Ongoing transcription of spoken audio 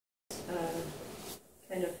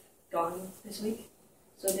kind of gone this week.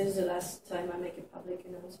 So this is the last time I make a public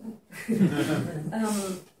announcement.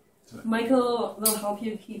 Michael will help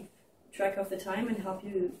you keep track of the time and help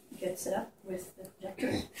you get set up with the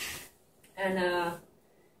projector. And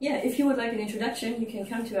yeah, if you would like an introduction, you can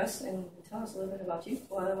come to us and tell us a little bit about you.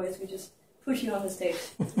 Or otherwise, we just push you on the stage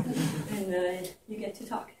and you get to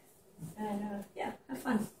talk. And yeah, have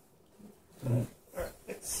fun. All right,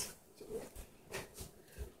 thanks.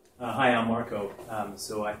 Hi, I'm Marko.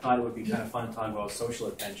 So I thought it would be kind of fun to talk about social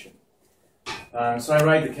attention. So I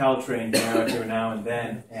ride the Caltrain here now and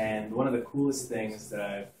then, and one of the coolest things that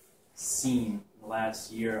I've seen in the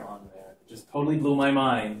last year on there, just totally blew my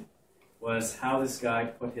mind, was how this guy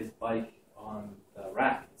put his bike on the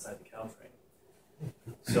rack inside the Caltrain.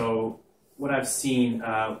 So what I've seen,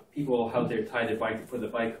 people out there tie their bike, put the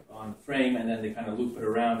bike on the frame, and then they kind of loop it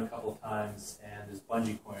around a couple of times, and this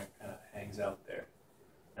bungee cord kind of hangs out there.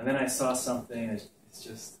 And then I saw something, it's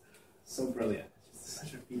just so brilliant. It's just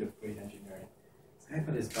such a feat of great engineering. This guy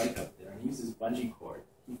put his bike up there and used his bungee cord.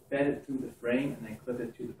 He fed it through the frame and then clipped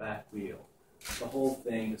it to the back wheel. The whole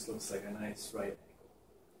thing just looks like a nice right angle.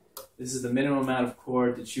 This is the minimum amount of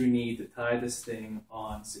cord that you need to tie this thing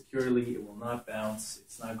on securely. It will not bounce.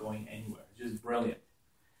 It's not going anywhere. It's just brilliant.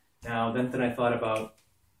 Now, then I thought about,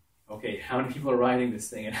 okay, how many people are riding this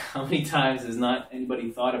thing, and how many times has not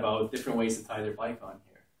anybody thought about different ways to tie their bike on here?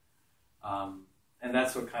 And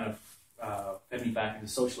that's what kind of fed me back into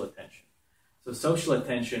social attention. So social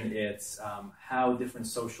attention, it's how different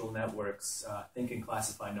social networks think and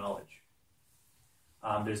classify knowledge.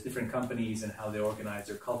 There's different companies and how they organize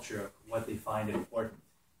their culture, what they find important.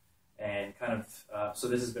 And kind of, so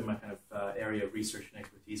this has been my kind of area of research and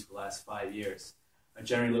expertise for the last 5 years.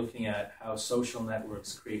 Generally looking at how social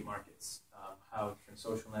networks create markets, how different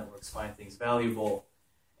social networks find things valuable,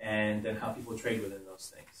 and then how people trade within those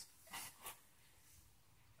things.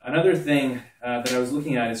 Another thing that I was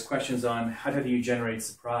looking at is questions on how do you generate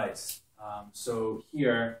surprise. So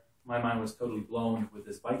here, my mind was totally blown with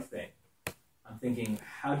this bike thing. I'm thinking,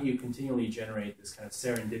 how do you continually generate this kind of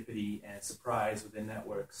serendipity and surprise within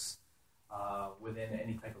networks, within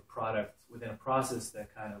any type of product, within a process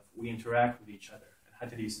that kind of we interact with each other? How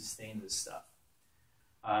do you sustain this stuff?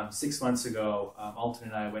 6 months ago, Alton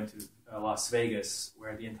and I went to Las Vegas,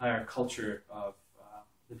 where the entire culture of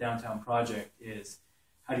the downtown project is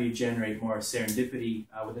how do you generate more serendipity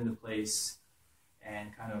within the place,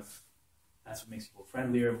 and kind of that's what makes people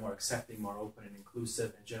friendlier, more accepting, more open and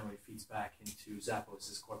inclusive, and generally feeds back into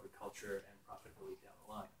Zappos' corporate culture and profitability down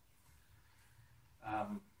the line.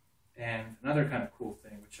 And another kind of cool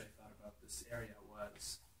thing, which I thought about this area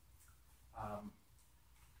was,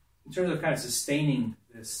 in terms of kind of sustaining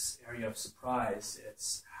this area of surprise,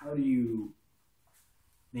 it's how do you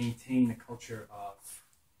maintain a culture of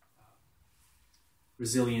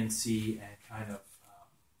resiliency and kind of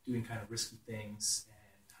doing kind of risky things,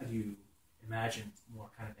 and how do you imagine more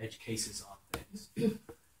kind of edge cases on things.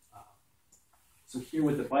 So here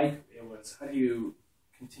with the bike, it was how do you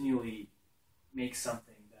continually make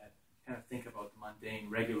something that you kind of think about the mundane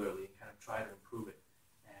regularly and kind of try to improve it,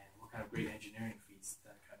 and what kind of great engineering feats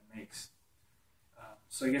that kind of makes.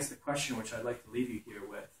 So I guess the question which I'd like to leave you here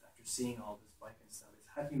with, after seeing all this bike and stuff, is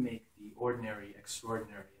how do you make the ordinary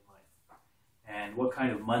extraordinary in life? And what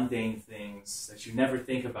kind of mundane things that you never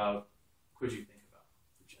think about could you think about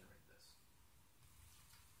to generate this?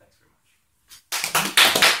 Thanks very much.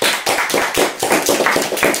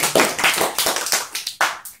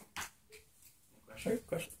 Any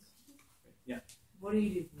questions? Yeah. What do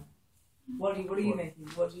you do for that? What are you making?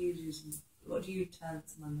 What do you do? What do you turn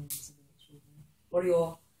to mundane to something extraordinary? What are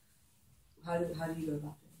your? How do you go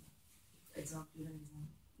about doing that? Example.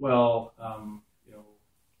 Well, you know,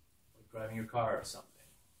 like driving your car or something.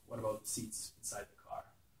 What about the seats inside the car?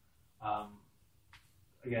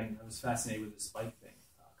 Again, I was fascinated with this bike thing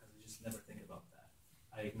because I just never think about that.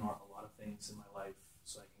 I ignore a lot of things in my life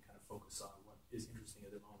so I can kind of focus on what is interesting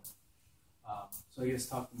at the moment. So I guess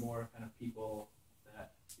talk to more kind of people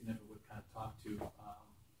that you never would kind of talk to.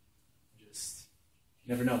 Just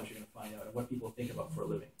you never know what you're going to find out and what people think about for a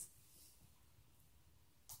living.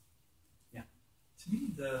 Yeah. To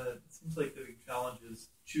me, it seems like the big challenge is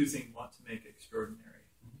choosing what to make extraordinary.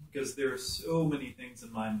 Mm-hmm. Because there are so many things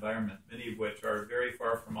in my environment, many of which are very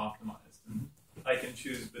far from optimized. And I can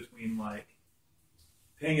choose between like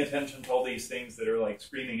paying attention to all these things that are like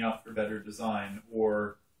screaming out for better design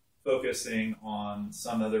or focusing on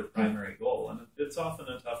some other primary goal. And it's often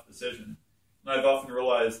a tough decision. And I've often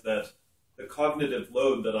realized that the cognitive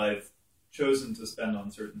load that I've chosen to spend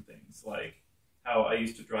on certain things, like how I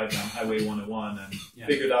used to drive down Highway 101 and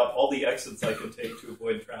figured out all the exits I could take to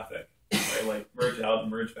avoid traffic, merge out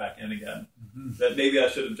and merge back in again. That maybe I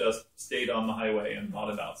should have just stayed on the highway and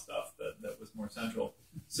thought about stuff that was more central.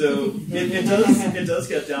 So it does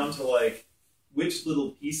get down to like, which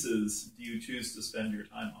little pieces do you choose to spend your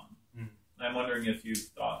time on? I'm wondering if you've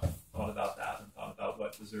thought about that and thought about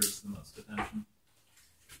what deserves the most attention.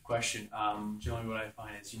 Good question. Generally, what I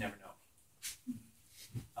find is you never know.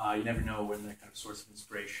 You never know when that kind of source of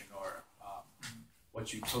inspiration or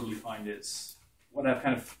what you totally find is what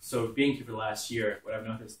I've so being here for the last year, what I've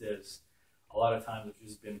noticed is a lot of times I've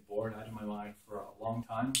just been bored out of my mind for a long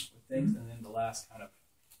time with things, and then the last kind of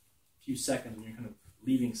few seconds when you're kind of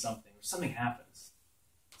leaving something or something happens,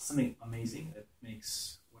 something amazing that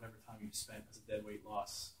makes whatever time you've spent as a dead weight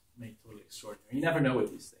loss make totally extraordinary. You never know with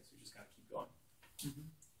these things, you just kind of keep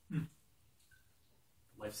going.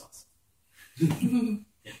 Life's awesome.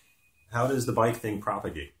 Yeah. How does the bike thing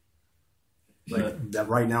propagate? Like that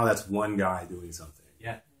right now, that's one guy doing something.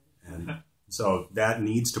 Yeah. And so that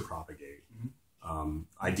needs to propagate.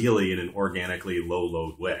 Ideally in an organically low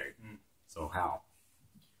load way. So how?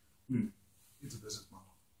 It's a business model.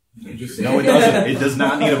 No, it doesn't. It does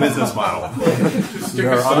not need a business model.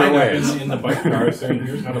 There are other ways. In the bike car saying,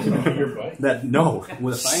 here's how to put your bike. No,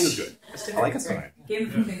 well, the sign is good. I like a sign.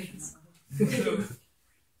 Gamification. So,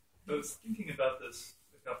 I was thinking about this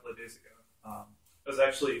a couple of days ago. I was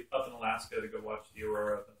actually up in Alaska to go watch the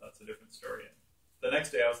aurora, but that's a different story. And the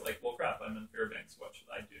next day I was like, well, crap, I'm in Fairbanks. What should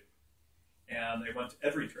I do? And I went to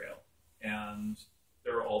every trail, and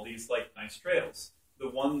there were all these like nice trails. The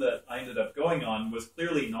one that I ended up going on was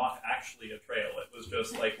clearly not actually a trail. It was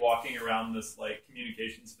just like walking around this like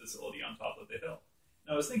communications facility on top of the hill.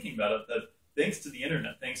 And I was thinking about it, that thanks to the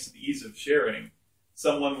internet, thanks to the ease of sharing,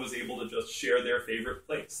 someone was able to just share their favorite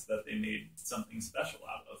place that they made something special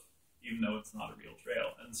out of, even though it's not a real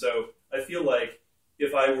trail. And so I feel like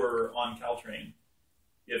if I were on Caltrain,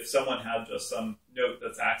 if someone had just some note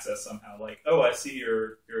that's accessed somehow, like, oh, I see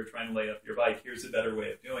you're trying to lay up your bike, here's a better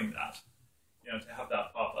way of doing that. You know, to have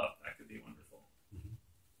that pop up, that could be wonderful.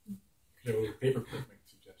 Could have a paperclip make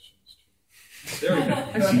suggestions too. There we go.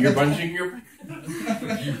 I see you're bunching your bike.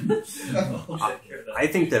 I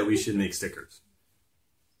think that we should make stickers.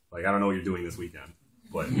 Like, I don't know what you're doing this weekend,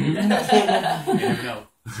 but You never know.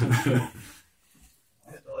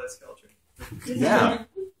 yeah.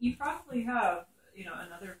 You probably have,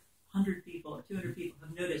 another 100 people or 200 people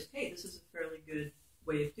have noticed, hey, this is a fairly good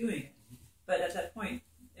way of doing it. But at that point,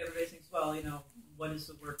 everybody thinks, well, what is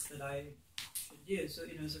the work that I should do? So,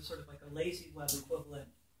 is there sort of like a lazy web equivalent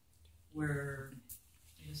where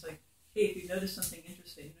it's like, hey, if you notice something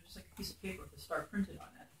interesting, just like a piece of paper with a star printed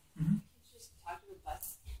on it. Mm-hmm. Just talk to the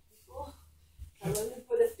bus people. Tell them to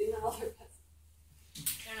put a thing on all their bus.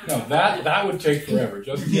 No, that would take forever.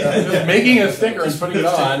 Just making a sticker and putting it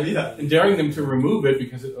on and daring them to remove it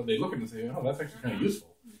because they look at it and say, oh, that's actually kind of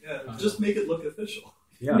useful. Yeah, just make it look official.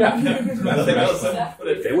 Yeah. Nothing else.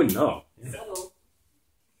 They wouldn't know. Yeah.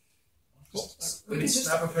 Cool.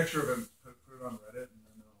 Snap a picture of it, put it on Reddit,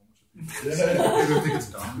 and then either think it's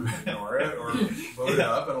dumb and ignore it, or load it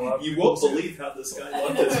up and allow you won't believe how this guy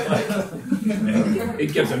loved his bike.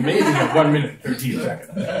 It gets amazing at 1 minute 13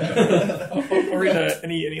 seconds. Rita,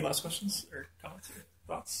 any last questions or comments or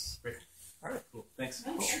thoughts? Great. All right, cool. Thanks.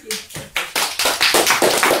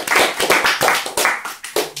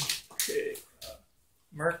 Okay.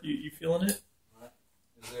 Mark, you feeling it?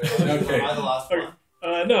 Is there Okay. am I the last one?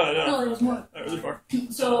 No. No, there's more. There's more.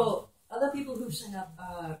 So, other people who've signed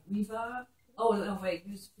up, Riva. Oh, no, wait,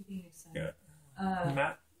 who's speaking next time? Yeah.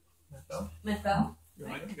 Matt Bell. Matt Bell.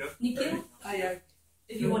 I can go. Nikhil?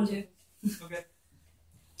 If you want to. Okay.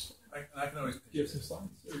 I can always Do you have some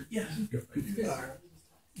slides? Or? Yeah. Go ahead.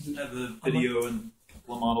 I have the video and a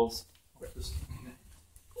couple of models.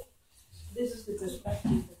 This is the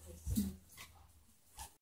perspective